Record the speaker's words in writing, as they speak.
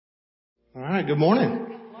All right, good morning.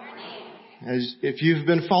 If you've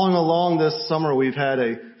been following along this summer, we've had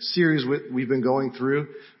a series we've been going through.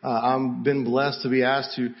 I've been blessed to be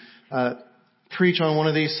asked to preach on one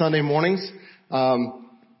of these Sunday mornings.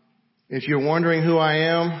 If you're wondering who I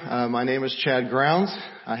am, my name is Chad Grounds.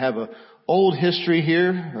 I have a old history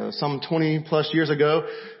here. Some 20 plus years ago,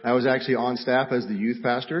 I was actually on staff as the youth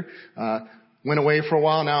pastor. Went away for a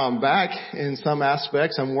while. Now I'm back in some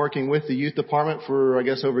aspects. I'm working with the youth department for, I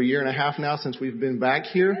guess, over a year and a half now since we've been back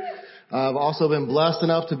here. I've also been blessed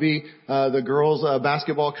enough to be the girls'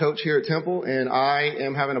 basketball coach here at Temple, and I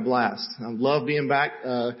am having a blast. I love being back,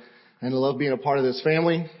 and I love being a part of this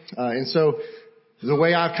family. And so the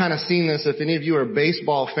way I've kind of seen this, if any of you are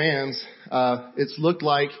baseball fans, it's looked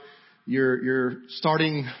like your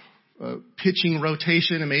starting pitching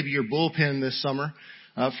rotation and maybe your bullpen this summer.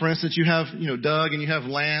 For instance, you have, Doug and you have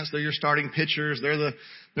Lance. They're your starting pitchers. They're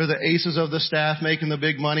the aces of the staff making the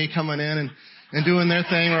big money coming in and doing their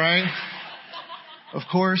thing, right? Of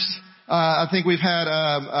course. I think we've had,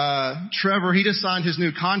 Trevor. He just signed his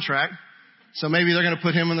new contract. So maybe they're going to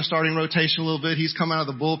put him in the starting rotation a little bit. He's come out of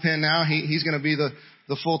the bullpen now. He's going to be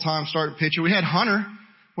the full-time starting pitcher. We had Hunter.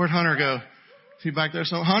 Where'd Hunter go? Is he back there?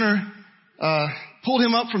 So Hunter, pulled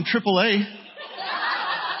him up from AAA.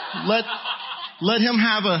 Let him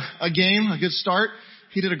have a game, a good start.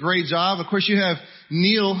 He did a great job. Of course, you have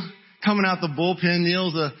Neil coming out the bullpen.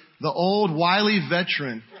 Neil's the old wily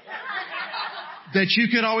veteran that you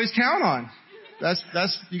could always count on.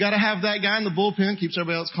 You got to have that guy in the bullpen, keeps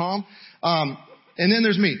everybody else calm. And then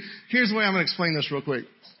there's me. Here's the way I'm going to explain this real quick.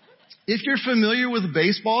 If you're familiar with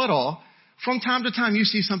baseball at all, from time to time you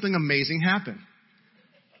see something amazing happen.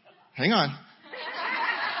 Hang on.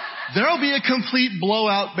 There'll be a complete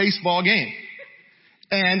blowout baseball game.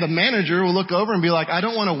 And the manager will look over and be like, I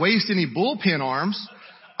don't want to waste any bullpen arms.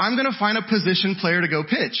 I'm going to find a position player to go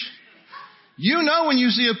pitch. You know when you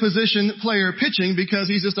see a position player pitching because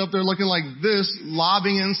he's just up there looking like this,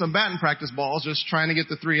 lobbing in some batting practice balls, just trying to get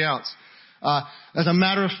the 3 outs. As a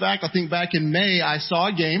matter of fact, I think back in May, I saw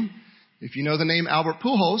a game. If you know the name Albert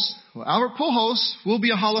Pujols, well, Albert Pujols will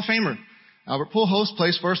be a Hall of Famer. Albert Pujols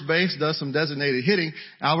plays first base, does some designated hitting.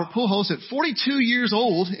 Albert Pujols, at 42 years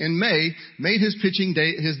old in May, made his pitching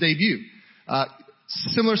his debut.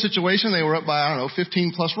 Similar situation. They were up by,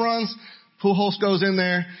 15 plus runs. Pujols goes in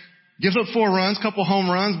there, gives up 4 runs, couple home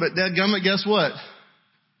runs, but dadgummit, guess what?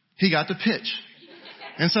 He got to pitch.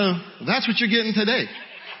 And so that's what you're getting today.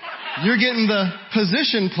 You're getting the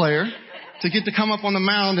position player to get to come up on the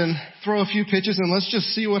mound and throw a few pitches, and let's just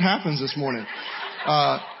see what happens this morning.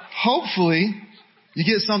 Hopefully you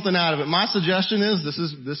get something out of it. My suggestion is, this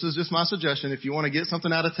is just my suggestion. If you want to get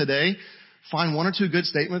something out of today, find 1 or 2 good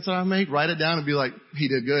statements that I make, write it down and be like, he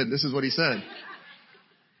did good. This is what he said.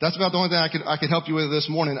 That's about the only thing I could help you with this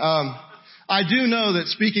morning. I do know that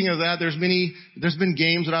speaking of that, there's been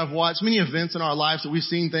games that I've watched, many events in our lives that we've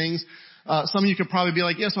seen things. Some of you could probably be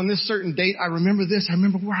like, yes, on this certain date, I remember this. I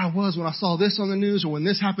remember where I was when I saw this on the news or when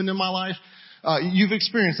this happened in my life. You've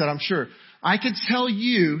experienced that, I'm sure. I could tell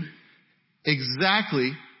you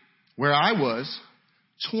exactly where I was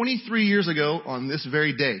 23 years ago on this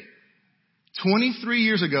very day. 23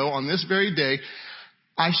 years ago on this very day,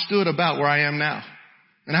 I stood about where I am now.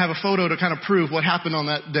 And I have a photo to kind of prove what happened on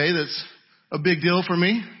that day that's a big deal for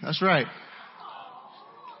me. That's right.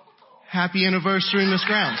 Happy anniversary, Miss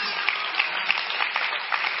Grounds.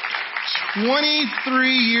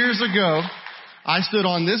 23 years ago, I stood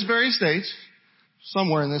on this very stage,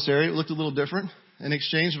 somewhere in this area. It looked a little different, and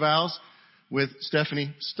exchanged vows with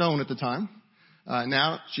Stephanie Stone at the time.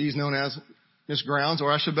 Now she's known as Miss Grounds,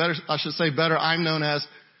 or I should say better, I'm known as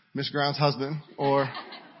Miss Grounds' husband, or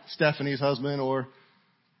Stephanie's husband, or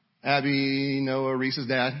Abby, Noah, Reese's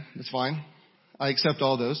dad. That's fine. I accept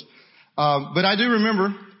all those. But I do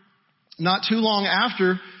remember not too long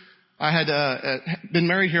after I had been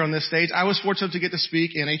married here on this stage, I was fortunate to get to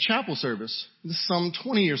speak in a chapel service. This is some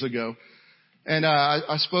 20 years ago. And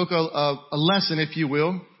I spoke a lesson, if you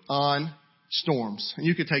will, on storms. And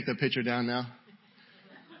you could take that picture down now.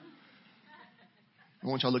 I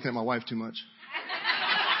don't want y'all looking at my wife too much.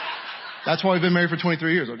 That's why we've been married for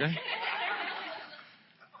 23 years, okay?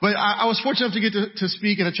 But I was fortunate to get to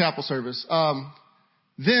speak in a chapel service.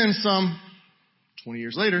 Then some 20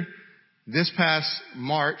 years later, this past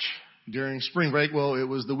March during spring break, well, it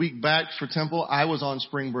was the week back for Temple. I was on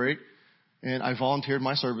spring break and I volunteered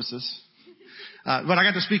my services. But I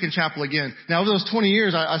got to speak in chapel again. Now, over those 20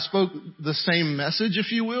 years, I spoke the same message,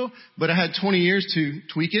 if you will, but I had 20 years to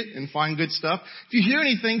tweak it and find good stuff. If you hear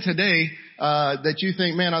anything today that you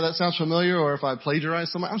think, man, that sounds familiar, or if I plagiarized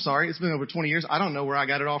something, I'm sorry. It's been over 20 years. I don't know where I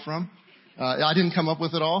got it all from. I didn't come up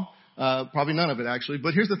with it all. Probably none of it, actually.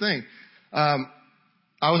 But here's the thing.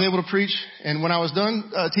 I was able to preach, and when I was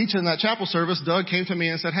done teaching that chapel service, Doug came to me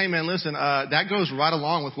and said, hey, man, listen, that goes right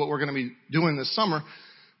along with what we're going to be doing this summer.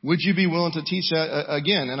 Would you be willing to teach that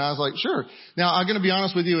again? And I was like, sure. Now, I'm going to be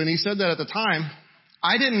honest with you, and he said that at the time.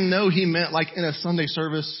 I didn't know he meant like in a Sunday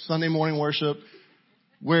service, Sunday morning worship,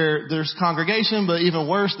 where there's congregation, but even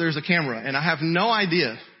worse, there's a camera. And I have no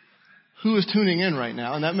idea who is tuning in right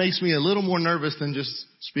now, and that makes me a little more nervous than just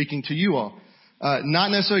speaking to you all. Not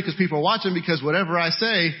necessarily because people are watching, because whatever I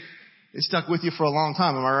say, it stuck with you for a long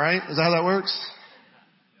time. Am I right? Is that how that works?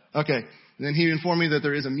 Okay. And then he informed me that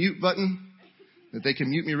there is a mute button, that they can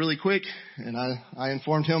mute me really quick. And I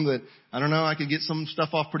informed him that, I don't know, I could get some stuff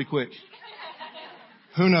off pretty quick.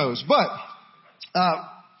 Who knows? But,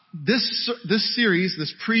 this series,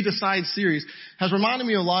 this pre-decide series, has reminded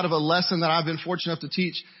me a lot of a lesson that I've been fortunate enough to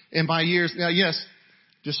teach in my years. Now, yes,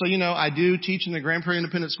 just so you know, I do teach in the Grand Prairie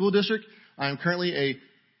Independent School District. I am currently a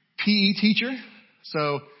PE teacher.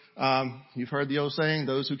 So, you've heard the old saying,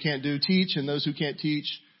 those who can't do teach, and those who can't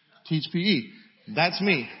teach PE. That's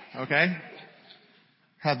me, okay?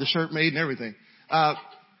 Have the shirt made and everything.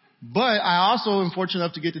 But I also am fortunate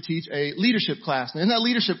enough to get to teach a leadership class. And in that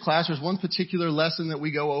leadership class, there's one particular lesson that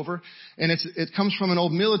we go over, and it comes from an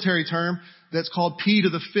old military term that's called P to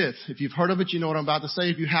the fifth. If you've heard of it, you know what I'm about to say.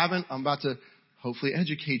 If you haven't, I'm about to hopefully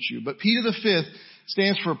educate you. But P to the fifth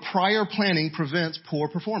stands for prior planning prevents poor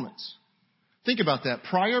performance. Think about that.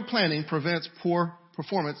 Prior planning prevents poor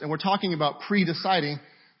performance, and we're talking about pre-deciding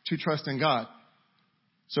to trust in God.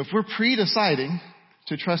 So if we're pre-deciding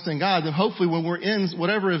to trust in God, then hopefully when we're in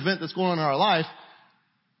whatever event that's going on in our life,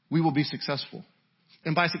 we will be successful.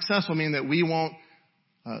 And by successful, I mean that we won't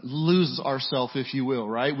lose ourselves, if you will,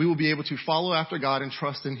 right? We will be able to follow after God and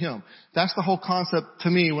trust in Him. That's the whole concept to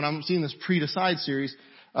me when I'm seeing this pre-decide series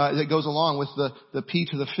that goes along with the P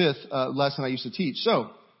to the fifth lesson I used to teach. So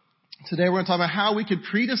today we're going to talk about how we could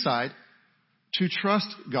pre-decide to trust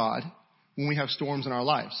God when we have storms in our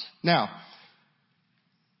lives. Now,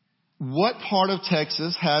 what part of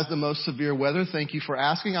Texas has the most severe weather? Thank you for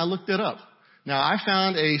asking. I looked it up. Now, I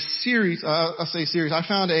found a series, I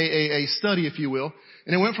found a study, if you will,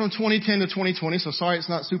 and it went from 2010 to 2020, so sorry it's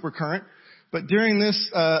not super current. But during this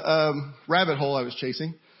rabbit hole I was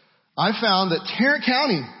chasing, I found that Tarrant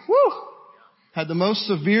County, had the most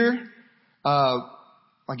severe,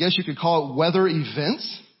 I guess you could call it weather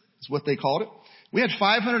events, is what they called it. We had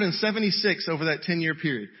 576 over that 10-year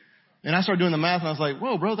period. And I started doing the math, and I was like,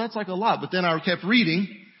 whoa, bro, that's like a lot. But then I kept reading,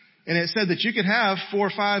 and it said that you could have 4 or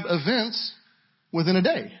 5 events within a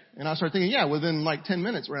day. And I started thinking, yeah, within like 10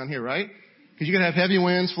 minutes around here, right? Because you could have heavy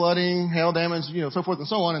winds, flooding, hail damage, so forth and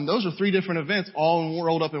so on. And those are 3 different events all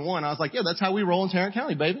rolled up in one. I was like, yeah, that's how we roll in Tarrant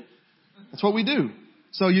County, baby. That's what we do.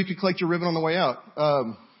 So you could collect your ribbon on the way out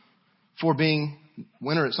for being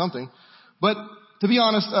winner at something. But to be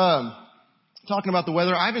honest, talking about the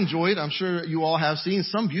weather, I've enjoyed, I'm sure you all have seen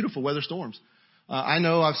some beautiful weather storms. I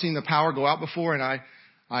know I've seen the power go out before, and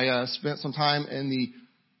I spent some time in the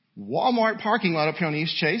Walmart parking lot up here on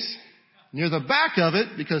East Chase, near the back of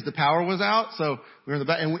it, because the power was out. So we were in the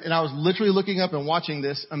back, and I was literally looking up and watching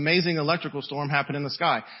this amazing electrical storm happen in the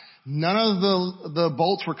sky. None of the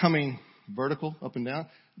bolts were coming vertical, up and down.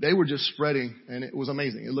 They were just spreading, and it was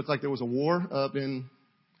amazing. It looked like there was a war up in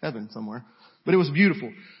heaven somewhere. But it was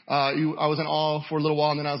beautiful. I was in awe for a little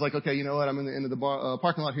while, and then I was like, okay, you know what? I'm in the end of the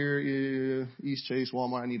parking lot here, East Chase,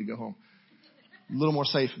 Walmart. I need to go home. A little more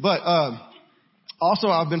safe. But also,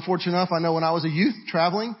 I've been fortunate enough. I know when I was a youth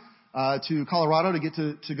traveling to Colorado to get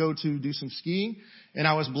to go to do some skiing, and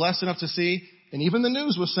I was blessed enough to see, and even the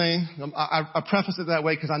news was saying, I preface it that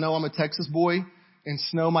way because I know I'm a Texas boy, and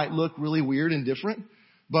snow might look really weird and different,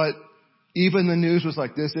 but even the news was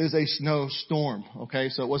like, this is a snowstorm, okay?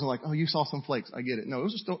 So it wasn't like, oh, you saw some flakes. I get it. No, it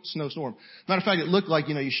was a snowstorm. Matter of fact, it looked like,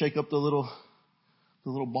 you shake up the little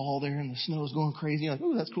ball there and the snow's going crazy. You're like,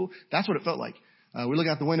 oh, that's cool. That's what it felt like. We looked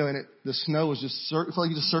out the window and the snow was just, it felt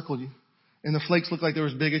like it just circled you. And the flakes looked like they were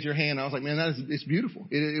as big as your hand. I was like, man, it's beautiful.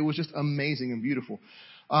 It was just amazing and beautiful.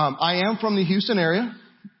 I am from the Houston area.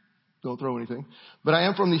 Don't throw anything. But I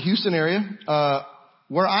am from the Houston area.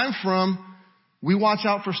 Where I'm from, we watch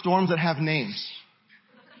out for storms that have names.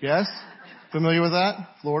 Yes? Familiar with that?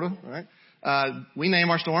 Florida, right? We name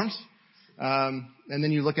our storms. And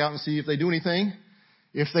then you look out and see if they do anything.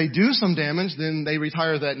 If they do some damage, then they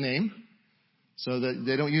retire that name so that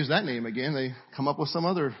they don't use that name again. They come up with some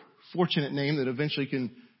other fortunate name that eventually can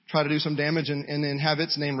try to do some damage and then have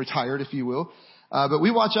its name retired, if you will. But we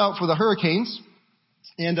watch out for the hurricanes.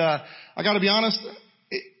 And I got to be honest,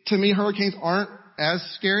 to me, hurricanes aren't as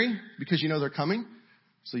scary because they're coming.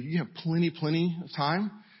 So you have plenty of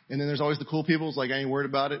time. And then there's always the cool people. It's like, I ain't worried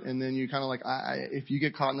about it. And then you kind of like, if you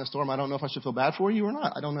get caught in a storm, I don't know if I should feel bad for you or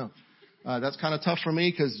not. I don't know. That's kind of tough for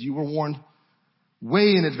me because you were warned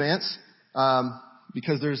way in advance,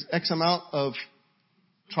 because there's X amount of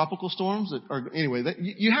tropical storms that are, anyway,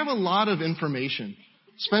 you have a lot of information,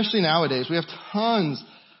 especially nowadays. We have tons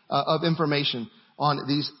of information on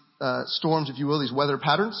these storms, if you will, these weather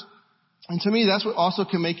patterns. And to me, that's what also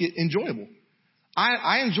can make it enjoyable.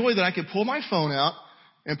 I enjoy that I could pull my phone out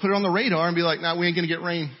and put it on the radar and be like, nah, we ain't going to get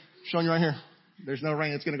rain. Showing you right here. There's no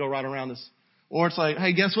rain. It's going to go right around us. Or it's like,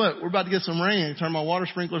 hey, guess what? We're about to get some rain. Turn my water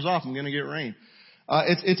sprinklers off. I'm going to get rain.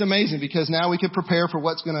 It's amazing because now we can prepare for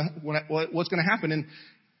what's going to happen. And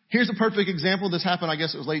here's a perfect example. This happened, I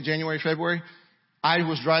guess it was late January, February. I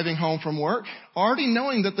was driving home from work, already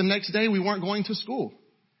knowing that the next day we weren't going to school.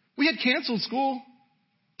 We had canceled school.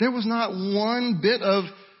 There was not one bit of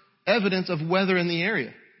evidence of weather in the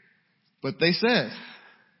area. But they said,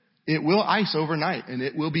 it will ice overnight and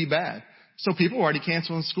it will be bad. So people were already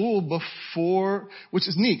canceling school before, which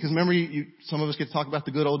is neat because remember, some of us get to talk about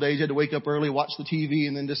the good old days. You had to wake up early, watch the TV,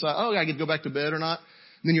 and then decide, oh, I get to go back to bed or not.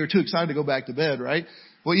 And then you were too excited to go back to bed, right?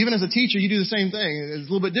 Well, even as a teacher, you do the same thing. It's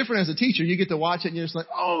a little bit different as a teacher. You get to watch it and you're just like,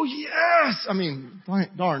 oh, yes. I mean,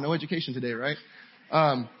 darn, no education today, right?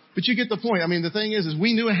 But you get the point. I mean, the thing is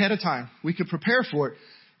we knew ahead of time. We could prepare for it.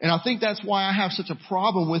 And I think that's why I have such a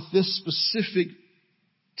problem with this specific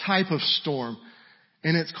type of storm.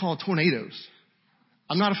 And it's called tornadoes.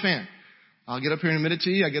 I'm not a fan. I'll get up here and admit it to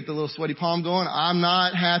you. I get the little sweaty palm going. I'm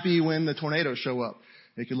not happy when the tornadoes show up.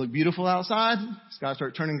 It could look beautiful outside. Skies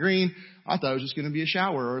start turning green. I thought it was just going to be a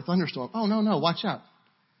shower or a thunderstorm. Oh, no, watch out.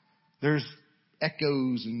 There's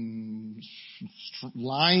echoes and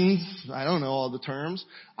lines. I don't know all the terms.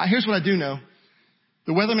 Here's what I do know.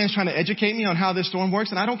 The weatherman's trying to educate me on how this storm works,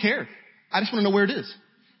 and I don't care. I just want to know where it is.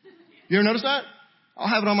 You ever notice that? I'll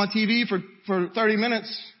have it on my TV for 30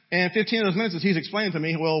 minutes, and 15 of those minutes is he's explaining to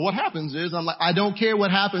me, well, what happens is, I'm like, I don't care what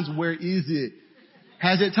happens. Where is it?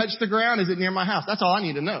 Has it touched the ground? Is it near my house? That's all I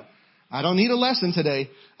need to know. I don't need a lesson today.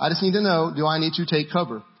 I just need to know, do I need to take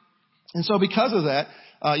cover? And so because of that,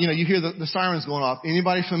 you hear the sirens going off.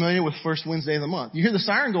 Anybody familiar with first Wednesday of the month? You hear the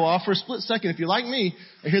siren go off for a split second. If you're like me,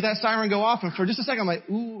 I hear that siren go off, and for just a second, I'm like,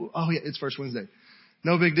 ooh, oh yeah, it's first Wednesday.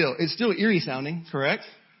 No big deal. It's still eerie sounding, correct?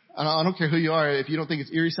 I don't care who you are. If you don't think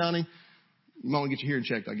it's eerie sounding, you might want to get your hearing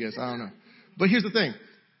checked, I guess. I don't know. But here's the thing.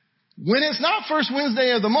 When it's not first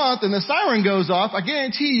Wednesday of the month and the siren goes off, I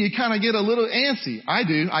guarantee you kind of get a little antsy. I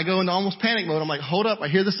do. I go into almost panic mode. I'm like, hold up. I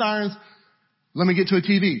hear the sirens. Let me get to a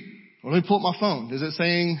TV. Or let me pull up my phone. Is it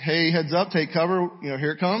saying, hey, heads up, take cover?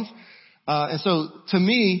 Here it comes. And so to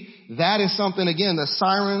me, that is something, again, the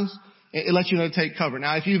sirens, it lets you know to take cover.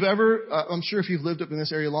 Now, if you've ever, I'm sure if you've lived up in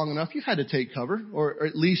this area long enough, you've had to take cover, or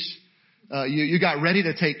at least you got ready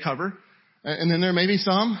to take cover. And then there may be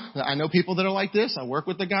some, I know people that are like this. I work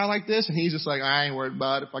with a guy like this, and he's just like, I ain't worried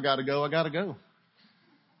about it. If I got to go, I got to go. I'm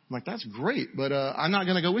like, that's great, but I'm not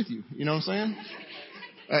going to go with you. You know what I'm saying?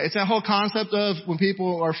 It's that whole concept of when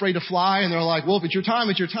people are afraid to fly, and they're like, well, if it's your time,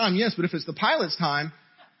 it's your time. Yes, but if it's the pilot's time,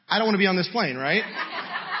 I don't want to be on this plane, right?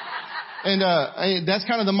 And that's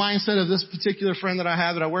kind of the mindset of this particular friend that I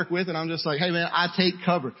have that I work with, and I'm just like, hey man, I take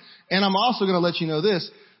cover. And I'm also going to let you know this,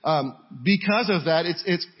 because of that,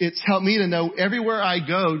 it's helped me to know everywhere I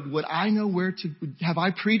go, would I know where to, have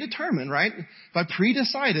I predetermined, right? Have I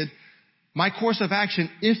pre-decided my course of action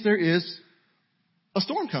if there is a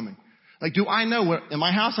storm coming? Like, do I know where, in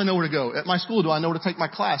my house I know where to go. At my school, do I know where to take my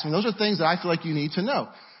class? I mean, those are things that I feel like you need to know.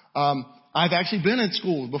 I've actually been in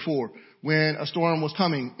school before when a storm was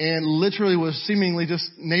coming and literally was seemingly just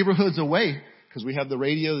neighborhoods away because we have the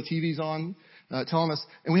radio, the TV's on, telling us,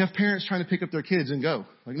 and we have parents trying to pick up their kids and go.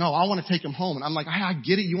 Like, no, I want to take them home. And I'm like, I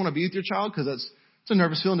get it. You want to be with your child because it's a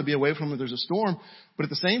nervous feeling to be away from them if there's a storm. But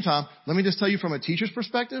at the same time, let me just tell you from a teacher's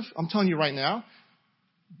perspective, I'm telling you right now,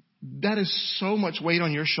 that is so much weight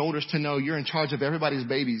on your shoulders to know you're in charge of everybody's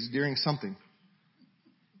babies during something.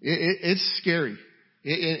 It's scary.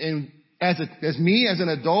 And as me, as an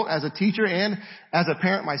adult, as a teacher, and as a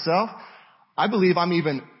parent myself, I believe I'm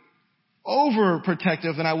even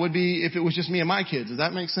overprotective than I would be if it was just me and my kids. Does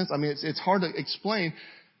that make sense? I mean, it's hard to explain,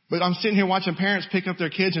 but I'm sitting here watching parents pick up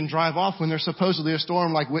their kids and drive off when there's supposedly a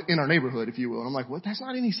storm like in our neighborhood, if you will. And I'm like, what? That's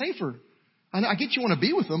not any safer. I get you want to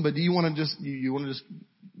be with them, but do you want to just, you want to just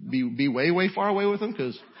be way, way far away with them?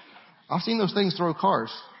 Because I've seen those things throw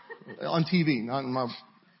cars on TV,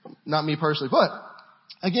 not me personally. But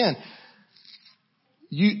again,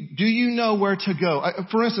 do you know where to go?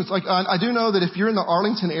 For instance, like I do know that if you're in the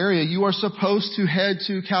Arlington area, you are supposed to head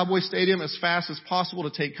to Cowboy Stadium as fast as possible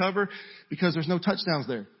to take cover because there's no touchdowns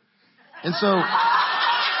there. And so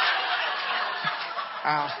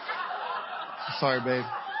Ow. Sorry, babe.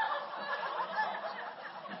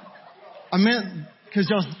 I meant because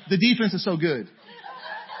the defense is so good.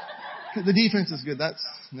 The defense is good.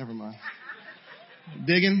 Never mind.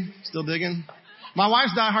 Still digging. My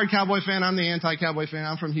wife's diehard Cowboy fan. I'm the anti-Cowboy fan.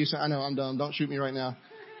 I'm from Houston. I know I'm dumb. Don't shoot me right now.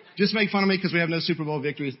 Just make fun of me because we have no Super Bowl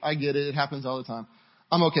victories. I get it. It happens all the time.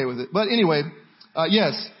 I'm okay with it. But anyway,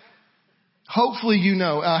 yes. Hopefully you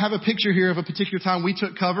know. I have a picture here of a particular time we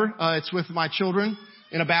took cover. It's with my children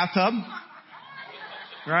in a bathtub.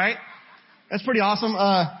 Right? That's pretty awesome.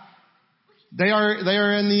 They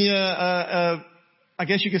are in the, I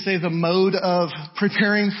guess you could say the mode of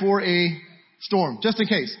preparing for a storm, just in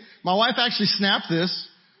case. My wife actually snapped this,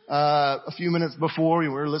 a few minutes before we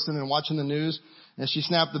were listening and watching the news, and she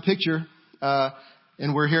snapped the picture,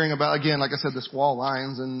 and we're hearing about, again, like I said, the squall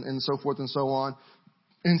lines and so forth and so on.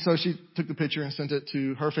 And so she took the picture and sent it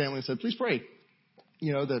to her family and said, please pray,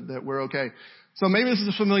 that we're okay. So maybe this is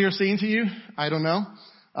a familiar scene to you. I don't know.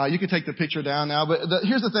 You can take the picture down now, but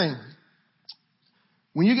here's the thing.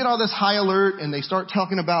 When you get all this high alert and they start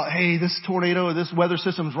talking about, hey, this tornado or this weather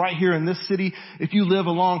system's right here in this city. If you live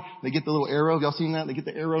along, they get the little arrow. Y'all seen that? They get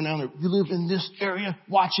the arrow now. If you live in this area,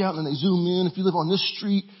 watch out. And then they zoom in. If you live on this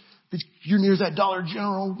street, if you're near that Dollar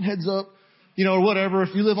General, heads up, or whatever.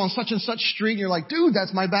 If you live on such and such street and you're like, dude,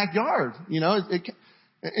 that's my backyard.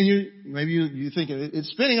 And you think it's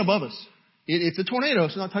spinning above us. It's a tornado.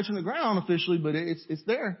 It's not touching the ground officially, but it's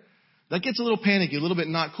there. That gets a little panicky, a little bit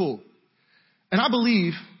not cool. And I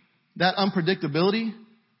believe that unpredictability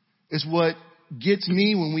is what gets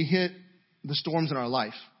me when we hit the storms in our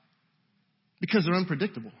life. Because they're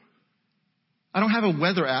unpredictable. I don't have a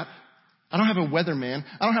weather app. I don't have a weatherman.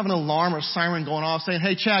 I don't have an alarm or siren going off saying,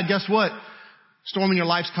 hey, Chad, guess what? Storm in your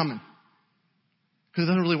life's coming. Because it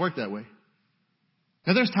doesn't really work that way.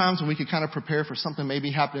 Now, there's times when we can kind of prepare for something maybe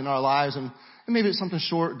happening in our lives, and maybe it's something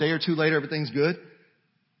short, a day or two later, everything's good.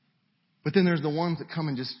 But then there's the ones that come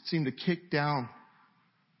and just seem to kick down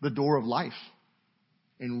the door of life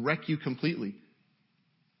and wreck you completely.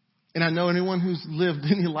 And I know anyone who's lived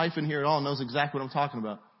any life in here at all knows exactly what I'm talking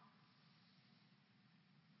about.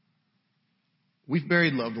 We've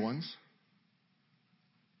buried loved ones.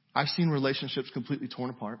 I've seen relationships completely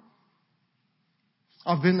torn apart.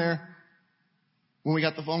 I've been there when we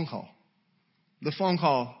got the phone call. The phone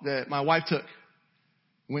call that my wife took.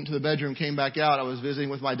 Went to the bedroom, came back out. I was visiting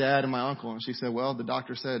with my dad and my uncle, and she said, well, the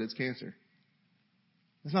doctor said it's cancer.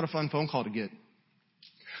 It's not a fun phone call to get.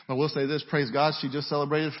 But we'll say this, praise God, she just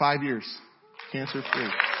celebrated 5 years cancer-free.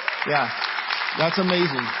 Yeah, that's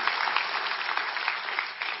amazing.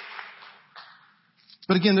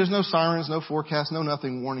 But again, there's no sirens, no forecast, no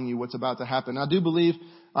nothing warning you what's about to happen. I do believe,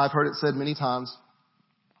 I've heard it said many times,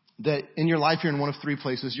 that in your life you're in one of three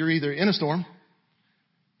places. You're either in a storm,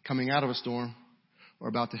 coming out of a storm, or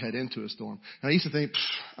about to head into a storm. And I used to think,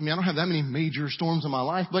 I don't have that many major storms in my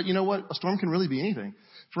life, but you know what? A storm can really be anything.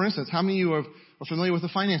 For instance, how many of you are familiar with a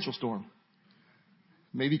financial storm?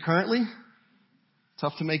 Maybe currently?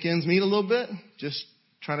 Tough to make ends meet a little bit? Just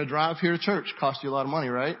trying to drive here to church costs you a lot of money,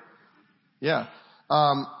 right? Yeah.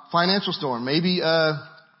 Financial storm. Maybe,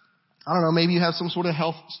 maybe you have some sort of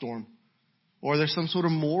health storm. Or there's some sort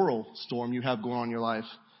of moral storm you have going on in your life.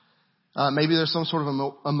 Maybe there's some sort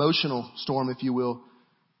of emotional storm, if you will.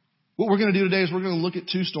 What we're going to do today is we're going to look at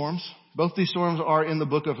two storms. Both these storms are in the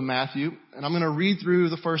book of Matthew. And I'm going to read through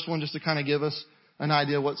the first one just to kind of give us an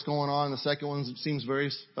idea of what's going on. The second one seems very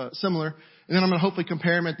similar. And then I'm going to hopefully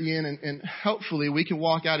compare them at the end. And hopefully we can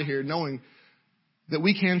walk out of here knowing that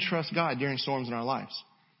we can trust God during storms in our lives.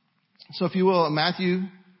 So if you will, Matthew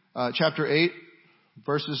chapter 8,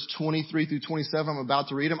 verses 23 through 27, I'm about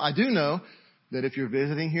to read them. I do know that if you're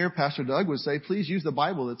visiting here, Pastor Doug would say, please use the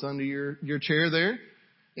Bible that's under your chair there.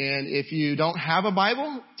 And if you don't have a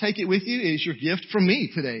Bible, take it with you. It's your gift from me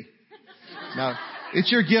today. Now, it's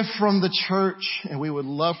your gift from the church, and we would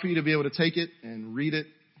love for you to be able to take it and read it,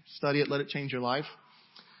 study it, let it change your life.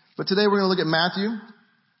 But today we're going to look at Matthew,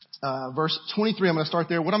 verse 23. I'm going to start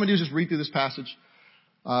there. What I'm going to do is just read through this passage.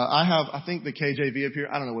 I think the KJV up here.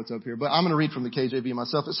 I don't know what's up here, but I'm going to read from the KJV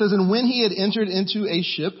myself. It says, and when he had entered into a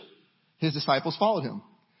ship, his disciples followed him.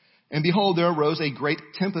 And behold, there arose a great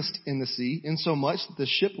tempest in the sea, insomuch that the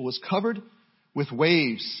ship was covered with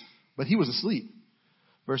waves, but he was asleep.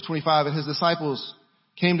 Verse 25, and his disciples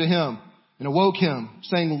came to him and awoke him,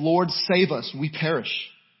 saying, Lord, save us, we perish.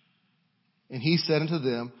 And he said unto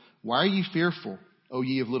them, why are ye fearful, O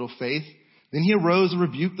ye of little faith? Then he arose and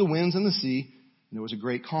rebuked the winds and the sea, and there was a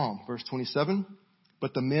great calm. Verse 27,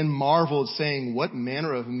 but the men marveled, saying, what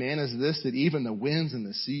manner of man is this, that even the winds and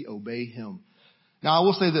the sea obey him? Now, I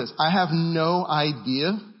will say this. I have no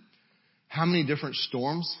idea how many different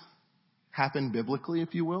storms happen biblically,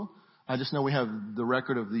 if you will. I just know we have the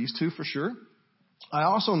record of these two for sure. I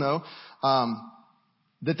also know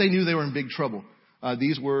that they knew they were in big trouble.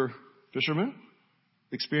 These were fishermen,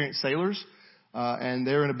 experienced sailors, and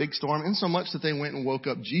they're in a big storm, in so much that they went and woke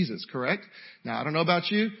up Jesus, correct? Now, I don't know about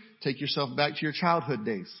you. Take yourself back to your childhood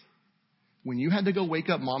days. When you had to go wake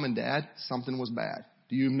up mom and dad, something was bad.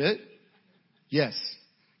 Do you admit? Yes.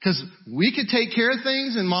 Because we could take care of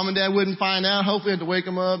things and mom and dad wouldn't find out. Hopefully, had to wake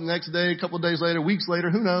them up the next day, a couple of days later, weeks later,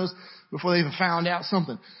 who knows, before they even found out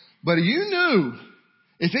something. But you knew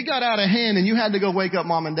if it got out of hand and you had to go wake up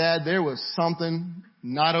mom and dad, there was something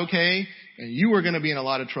not okay and you were going to be in a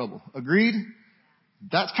lot of trouble. Agreed?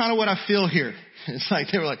 That's kind of what I feel here. It's like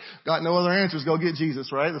they were like, got no other answers. Go get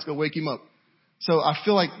Jesus, right? Let's go wake him up. So I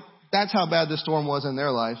feel like that's how bad this storm was in their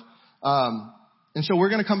life. And so we're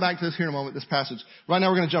going to come back to this here in a moment, this passage. Right now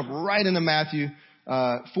we're going to jump right into Matthew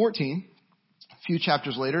 14. A few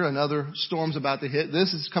chapters later, another storm's about to hit.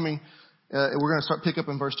 This is coming, we're going to pick up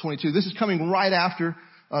in verse 22. This is coming right after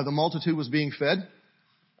the multitude was being fed.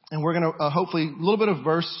 And we're going to hopefully, a little bit of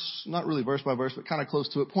verse, not really verse by verse, but kind of close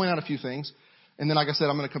to it, point out a few things. And then, like I said,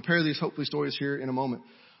 I'm going to compare these hopefully stories here in a moment.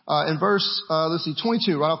 In verse,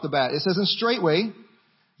 22, right off the bat, it says, "And straightway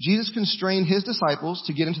Jesus constrained his disciples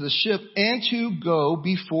to get into the ship and to go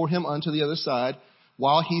before him unto the other side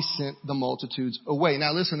while he sent the multitudes away."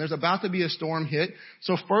 Now listen, there's about to be a storm hit.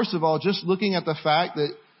 So first of all, just looking at the fact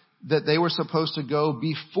that they were supposed to go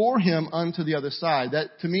before him unto the other side,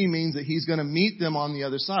 that to me means that he's going to meet them on the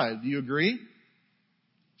other side. Do you agree?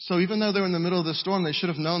 So even though they're in the middle of the storm, they should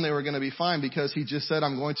have known they were going to be fine because he just said,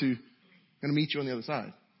 I'm going to meet you on the other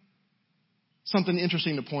side. Something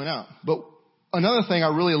interesting to point out. But another thing I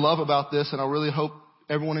really love about this, and I really hope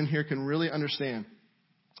everyone in here can really understand,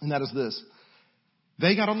 and that is this.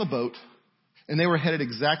 They got on the boat, and they were headed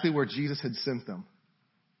exactly where Jesus had sent them.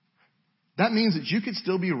 That means that you could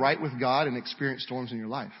still be right with God and experience storms in your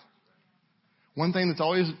life. One thing that's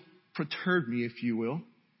always perturbed me, if you will,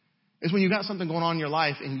 is when you've got something going on in your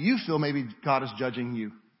life and you feel maybe God is judging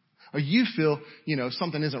you. Or you feel,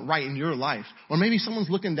 something isn't right in your life. Or maybe someone's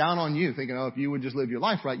looking down on you thinking, if you would just live your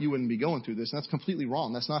life right, you wouldn't be going through this. And that's completely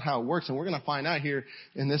wrong. That's not how it works. And we're going to find out here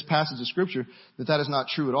in this passage of Scripture that is not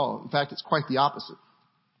true at all. In fact, it's quite the opposite.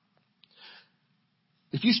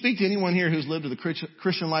 If you speak to anyone here who's lived the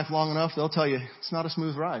Christian life long enough, they'll tell you it's not a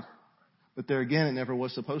smooth ride. But there again, it never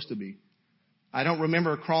was supposed to be. I don't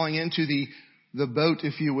remember crawling into the boat,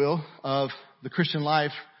 if you will, of the Christian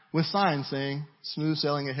life with signs saying, smooth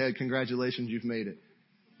sailing ahead, congratulations, you've made it.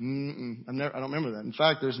 I don't remember that. In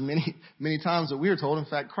fact, there's many, many times that we were told, in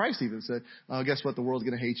fact, Christ even said, guess what, the world's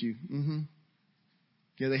going to hate you.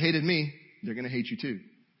 Yeah, they hated me, they're going to hate you too.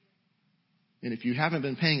 And if you haven't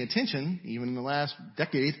been paying attention, even in the last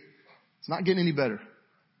decade, it's not getting any better.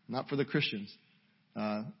 Not for the Christians.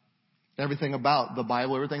 Everything about the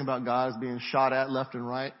Bible, everything about God is being shot at left and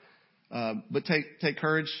right. But take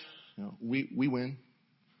courage. We win.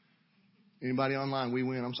 Anybody online, we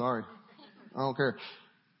win. I'm sorry. I don't care.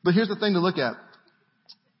 But here's the thing to look at.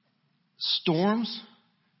 Storms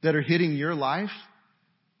that are hitting your life,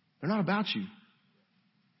 they're not about you.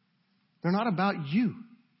 They're not about you.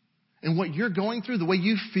 And what you're going through, the way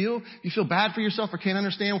you feel bad for yourself or can't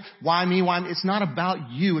understand why me. It's not about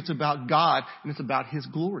you. It's about God and it's about His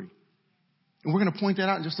glory. And we're going to point that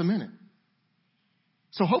out in just a minute.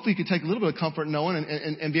 So hopefully you can take a little bit of comfort knowing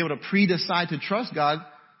and be able to pre-decide to trust God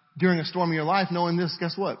during a storm in your life, knowing this,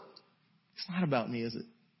 guess what? It's not about me, is it?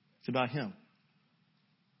 It's about Him.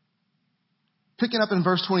 Picking up in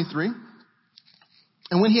verse 23.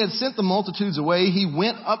 "And when he had sent the multitudes away, he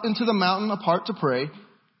went up into the mountain apart to pray.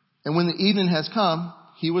 And when the evening has come,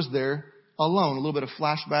 he was there alone." A little bit of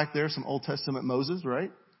flashback there, some Old Testament Moses,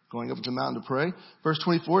 right? Going up to the mountain to pray. Verse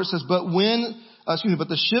 24, it says, "But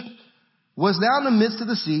the ship was now in the midst of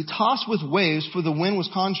the sea, tossed with waves, for the wind was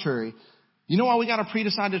contrary." You know why we got to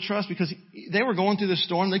pre-decide to trust? Because they were going through this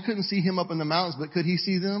storm. They couldn't see him up in the mountains, but could he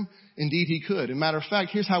see them? Indeed, he could. As a matter of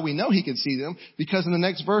fact, here's how we know he could see them. Because in the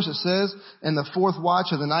next verse it says, "And the fourth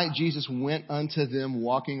watch of the night, Jesus went unto them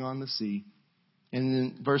walking on the sea." And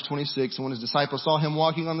in verse 26, "And when his disciples saw him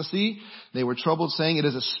walking on the sea, they were troubled, saying, It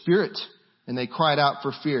is a spirit. And they cried out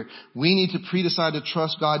for fear." We need to pre-decide to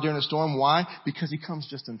trust God during a storm. Why? Because He comes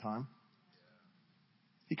just in time.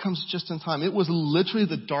 He comes just in time. It was literally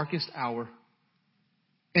the darkest hour.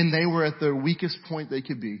 And they were at their weakest point they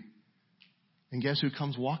could be. And guess who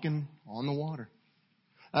comes walking on the water?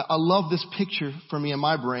 I love this picture for me in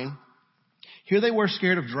my brain. Here they were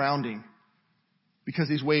scared of drowning because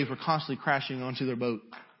these waves were constantly crashing onto their boat.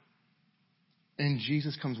 And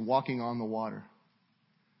Jesus comes walking on the water.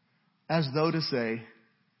 as though to say,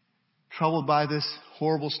 troubled by this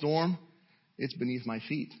horrible storm, it's beneath my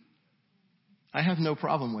feet. I have no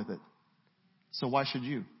problem with it. So why should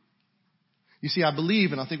you? You see, I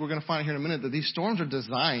believe, and I think we're going to find here in a minute, that these storms are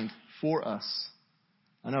designed for us.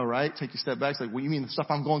 I know, right? Take a step back. It's like, well, you mean the stuff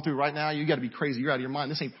I'm going through right now? You got to be crazy. You're out of your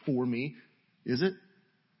mind. This ain't for me. Is it?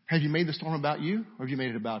 Have you made the storm about you, or have you made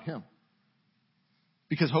it about him?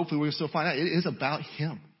 Because hopefully we'll still find out it is about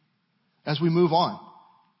him as we move on.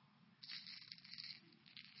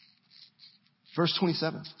 Verse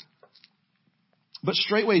 27. But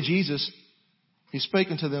straightway Jesus, he spake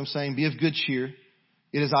unto them, saying, be of good cheer.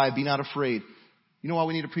 It is I, be not afraid. You know why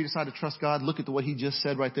we need to pre-decide to trust God? Look at what he just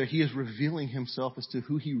said right there. He is revealing himself as to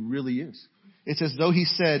who he really is. It's as though he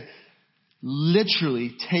said,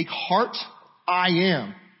 literally, take heart, I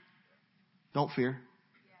am. Don't fear.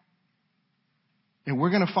 And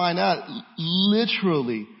we're going to find out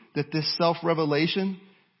literally that this self-revelation,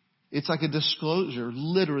 it's like a disclosure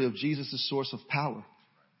literally of Jesus' source of power.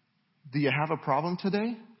 Do you have a problem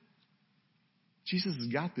today? Jesus has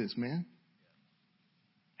got this, man.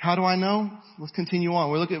 How do I know? Let's continue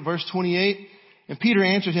on. We look at verse 28. And Peter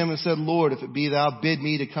answered him and said, Lord, if it be thou, bid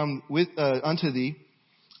me to come unto thee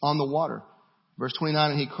on the water. Verse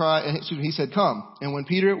 29, and he said, come. And when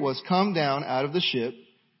Peter was come down out of the ship,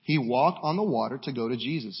 he walked on the water to go to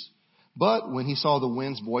Jesus. But when he saw the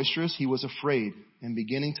winds boisterous, he was afraid. And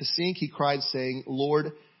beginning to sink, he cried, saying,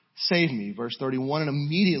 Lord, save me. Verse 31, and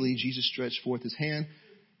immediately Jesus stretched forth his hand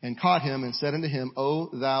and caught him and said unto him, O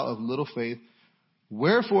thou of little faith,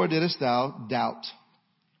 wherefore didst thou doubt?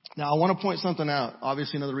 Now, I want to point something out.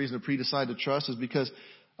 Obviously, another reason to pre-decide to trust is because,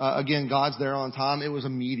 again, God's there on time. It was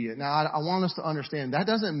immediate. Now, I want us to understand that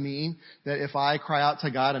doesn't mean that if I cry out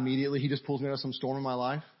to God immediately, he just pulls me out of some storm in my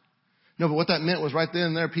life. No, but what that meant was right then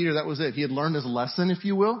and there, Peter, that was it. He had learned his lesson, if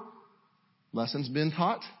you will. Lesson's been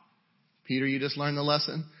taught. Peter, you just learned the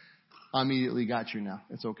lesson. I immediately got you now.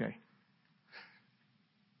 It's okay.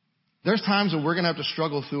 There's times when we're going to have to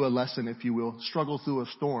struggle through a lesson, if you will, struggle through a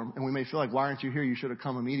storm. And we may feel like, why aren't you here? You should have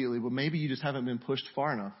come immediately. But maybe you just haven't been pushed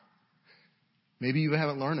far enough. Maybe you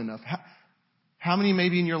haven't learned enough. How many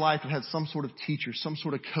maybe in your life have had some sort of teacher, some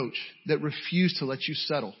sort of coach that refused to let you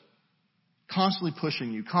settle? Constantly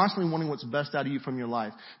pushing you, constantly wanting what's best out of you from your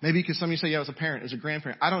life. Maybe because some of you say, yeah, as a parent, as a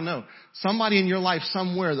grandparent. I don't know. Somebody in your life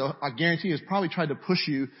somewhere, though, I guarantee you, has probably tried to push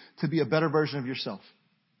you to be a better version of yourself.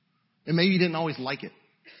 And maybe you didn't always like it.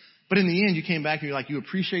 But in the end, you came back and you're like, you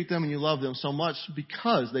appreciate them and you love them so much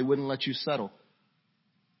because they wouldn't let you settle.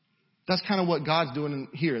 That's kind of what God's doing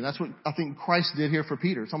here. That's what I think Christ did here for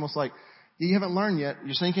Peter. It's almost like, you haven't learned yet.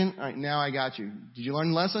 You're thinking, all right, now I got you. Did you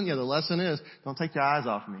learn the lesson? Yeah, the lesson is, don't take your eyes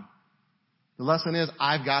off me. The lesson is,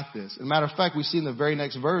 I've got this. As a matter of fact, we see in the very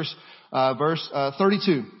next verse, verse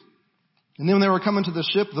 32. And then when they were coming to the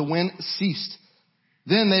ship, the wind ceased.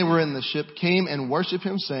 Then they were in the ship, came and worshiped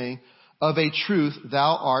him, saying, of a truth,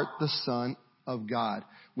 thou art the Son of God.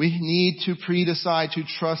 We need to pre-decide to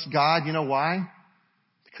trust God. You know why?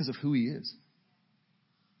 Because of who he is.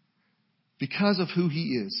 Because of who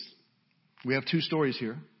he is. We have two stories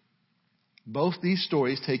here. Both these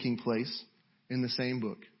stories taking place in the same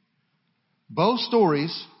book. Both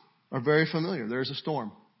stories are very familiar. There's a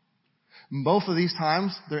storm. Both of these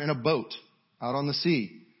times, they're in a boat out on the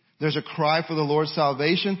sea. There's a cry for the Lord's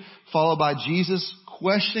salvation, followed by Jesus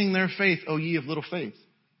questioning their faith, O ye of little faith.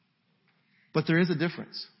 But there is a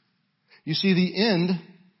difference. You see, the end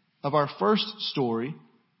of our first story,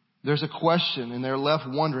 there's a question, and they're left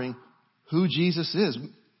wondering who Jesus is.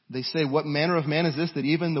 They say, what manner of man is this that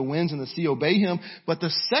even the winds and the sea obey him? But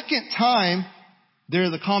the second time there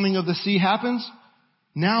the calming of the sea happens,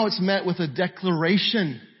 now it's met with a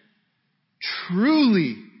declaration.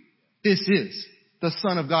 Truly, this is the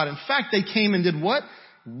Son of God. In fact, they came and did what?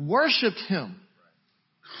 Worshipped him.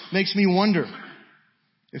 Makes me wonder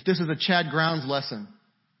if this is a Chad Grounds lesson.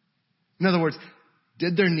 In other words,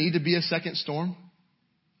 did there need to be a second storm?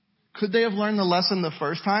 Could they have learned the lesson the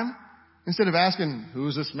first time? Instead of asking,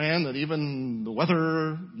 who's this man that even the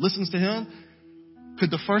weather listens to him?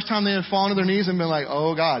 Could the first time they had fallen to their knees and been like,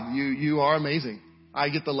 oh God, you are amazing. I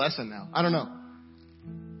get the lesson now. I don't know.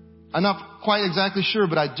 I'm not quite exactly sure,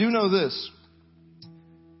 but I do know this.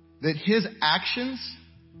 That his actions,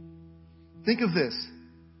 think of this.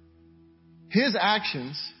 His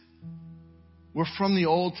actions were from the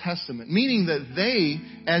Old Testament. Meaning that they,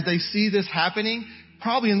 as they see this happening,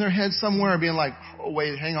 probably in their head somewhere being like, oh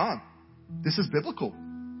wait, hang on. This is biblical.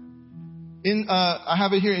 I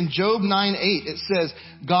have it here in Job 9:8. It says,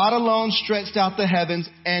 God alone stretched out the heavens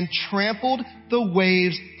and trampled the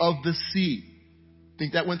waves of the sea.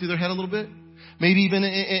 Think that went through their head a little bit? Maybe even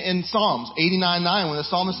in Psalms 89:9, when the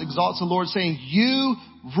psalmist exalts the Lord saying, you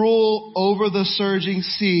rule over the surging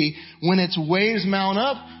sea. When its waves mount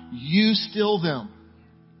up, you still them.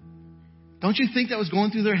 Don't you think that was going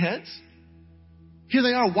through their heads? Here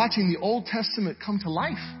they are watching the Old Testament come to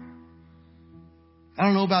life. I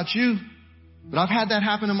don't know about you, but I've had that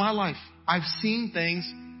happen in my life. I've seen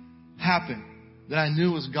things happen that I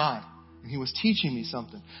knew was God, and He was teaching me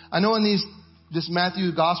something. I know in this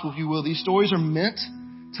Matthew gospel, if you will, these stories are meant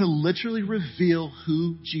to literally reveal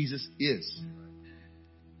who Jesus is.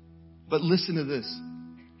 But listen to this.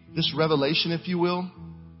 This revelation, if you will,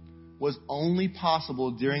 was only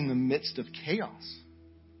possible during the midst of chaos.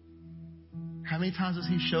 How many times has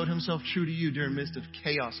He showed Himself true to you during the midst of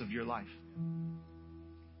chaos of your life?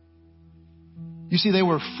 You see, they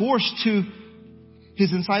were forced to,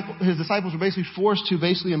 his disciples were basically forced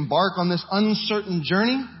to embark on this uncertain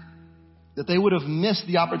journey that they would have missed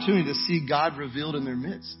the opportunity to see God revealed in their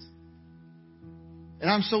midst. And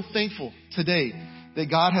I'm so thankful today that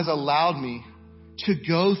God has allowed me to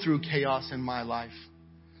go through chaos in my life.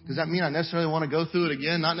 Does that mean I necessarily want to go through it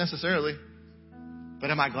again? Not necessarily. But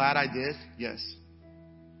am I glad I did? Yes.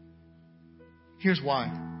 Here's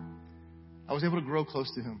why. I was able to grow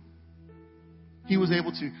close to Him. He was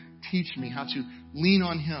able to teach me how to lean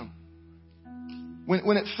on Him.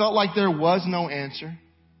 When it felt like there was no answer,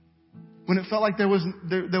 when it felt like there was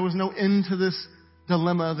no end to this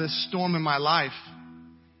dilemma, this storm in my life,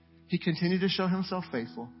 He continued to show Himself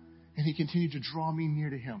faithful, and He continued to draw me near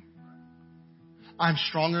to Him. I'm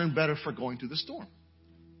stronger and better for going through the storm.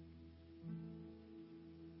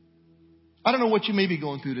 I don't know what you may be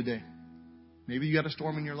going through today. Maybe you got a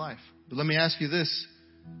storm in your life. But let me ask you this.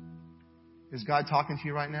 Is God talking to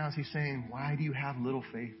you right now? Is He saying, why do you have little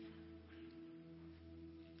faith?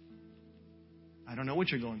 I don't know what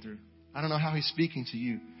you're going through. I don't know how He's speaking to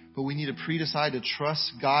you. But we need to pre-decide to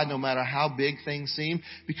trust God no matter how big things seem.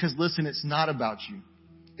 Because listen, it's not about you.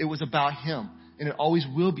 It was about Him. And it always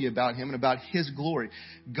will be about Him and about His glory.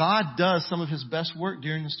 God does some of His best work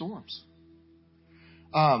during the storms.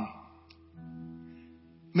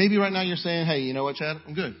 Maybe right now you're saying, hey, you know what, Chad?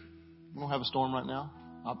 I'm good. We don't have a storm right now.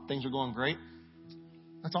 Things are going great.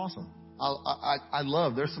 That's awesome. I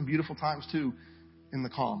love, there's some beautiful times too in the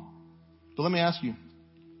calm. But let me ask you,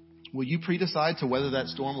 will you pre-decide to whether that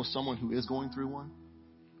storm with someone who is going through one?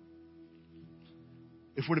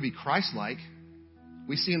 If we're to be Christ-like,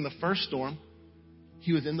 we see in the first storm,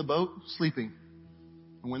 He was in the boat sleeping.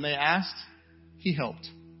 And when they asked, He helped.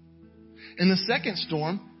 In the second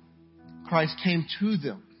storm, Christ came to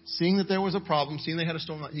them. Seeing that there was a problem, seeing they had a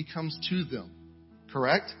storm, He comes to them.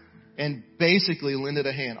 Correct? And basically lended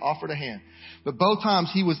a hand, offered a hand. But both times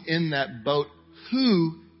He was in that boat.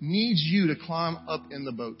 Who needs you to climb up in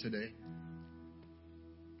the boat today?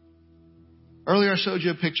 Earlier I showed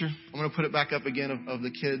you a picture. I'm going to put it back up again of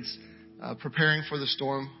the kids preparing for the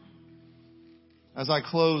storm. As I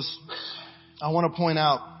close, I want to point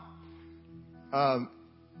out,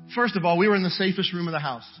 first of all, we were in the safest room of the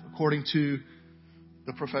house, according to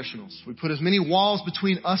the professionals. We put as many walls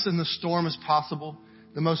between us and the storm as possible.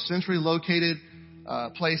 The most centrally located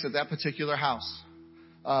place at that particular house.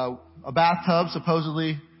 A bathtub,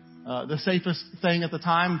 supposedly the safest thing at the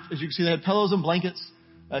time. As you can see, they had pillows and blankets.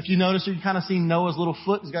 If you notice, you can kind of see Noah's little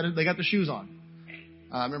foot. They got the shoes on.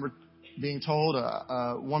 I remember being told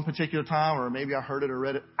one particular time, or maybe I heard it or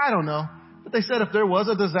read it. I don't know. But they said if there was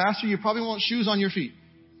a disaster, you probably want shoes on your feet.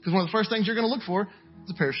 Because one of the first things you're going to look for is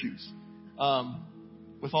a pair of shoes.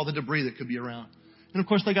 With all the debris that could be around. And of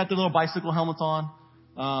course, they got their little bicycle helmets on.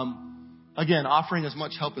 Again, offering as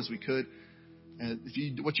much help as we could. And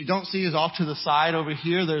what you don't see is off to the side over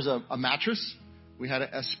here, there's a mattress. We had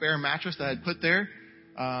a spare mattress that I had put there.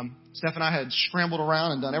 Steph and I had scrambled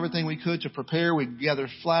around and done everything we could to prepare. We gathered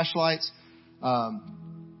flashlights.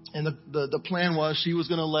 And the plan was she was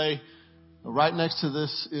going to lay right next to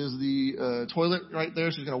this is the toilet right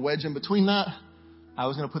there. She's going to wedge in between that. I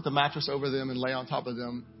was going to put the mattress over them and lay on top of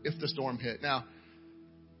them if the storm hit. Now,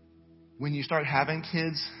 when you start having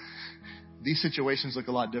kids, these situations look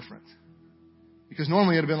a lot different. Because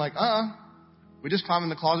normally it would have been like, we just climb in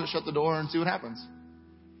the closet, shut the door, and see what happens.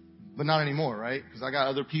 But not anymore, right? Because I got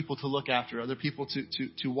other people to look after, other people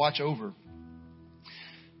to watch over.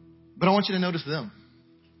 But I want you to notice them.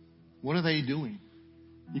 What are they doing?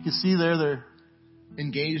 You can see there they're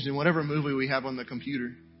engaged in whatever movie we have on the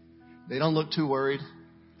computer. They don't look too worried.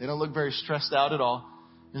 They don't look very stressed out at all.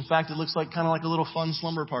 In fact, it looks like kind of like a little fun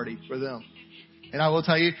slumber party for them. And I will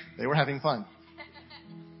tell you, they were having fun.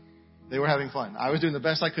 They were having fun. I was doing the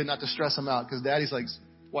best I could not to stress them out because Daddy's like,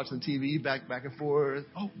 watching the TV, back and forth.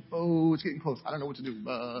 Oh, it's getting close. I don't know what to do.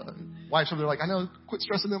 Wives over there like, I know, quit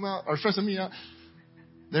stressing them out or stressing me out.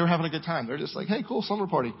 They were having a good time. They're just like, hey, cool, slumber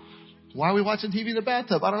party. Why are we watching TV in the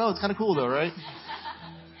bathtub? I don't know. It's kind of cool though, right?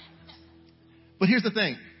 But here's the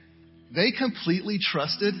thing. They completely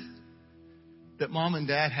trusted that mom and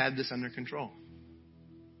dad had this under control.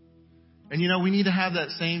 And we need to have that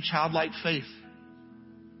same childlike faith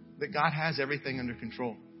that God has everything under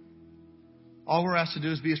control. All we're asked to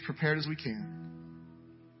do is be as prepared as we can.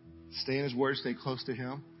 Stay in His Word, stay close to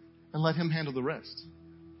Him, and let Him handle the rest.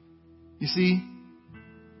 You see,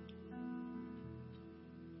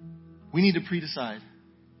 we need to pre-decide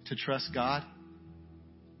to trust God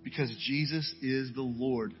because Jesus is the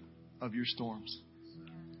Lord of your storms.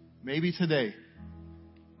 Maybe today,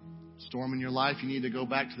 storm in your life, you need to go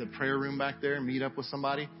back to the prayer room back there and meet up with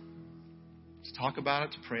somebody to talk about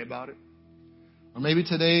it, to pray about it. Or maybe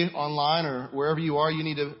today online or wherever you are, you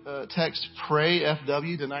need to text PRAY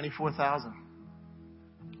FW to 94,000.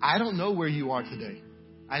 I don't know where you are today.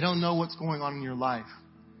 I don't know what's going on in your life,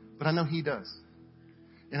 but I know He does.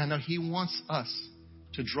 And I know He wants us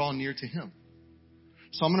to draw near to Him.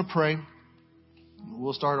 So I'm going to pray.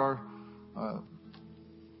 We'll start our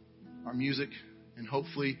music, and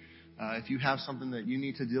hopefully if you have something that you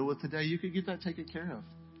need to deal with today, you could get that taken care of.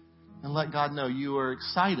 And let God know you are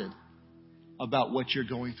excited about what you're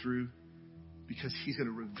going through because He's going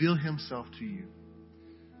to reveal Himself to you.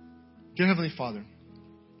 Dear Heavenly Father,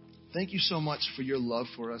 thank you so much for your love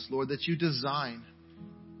for us, Lord, that you design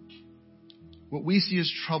what we see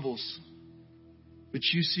as troubles, but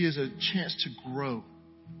you see as a chance to grow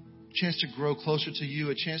closer to you,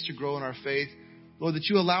 a chance to grow in our faith. Lord, that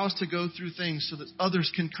you allow us to go through things so that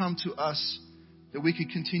others can come to us, that we can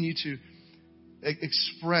continue to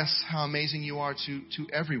express how amazing you are to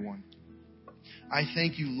everyone. I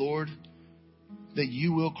thank you, Lord, that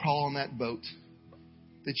you will crawl on that boat,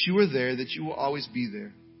 that you are there, that you will always be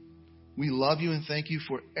there. We love you and thank you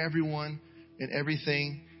for everyone and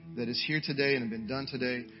everything that is here today and have been done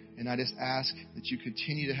today. And I just ask that you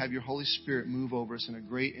continue to have your Holy Spirit move over us in a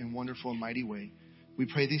great and wonderful and mighty way. We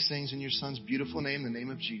pray these things in your Son's beautiful name, the name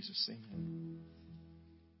of Jesus. Amen.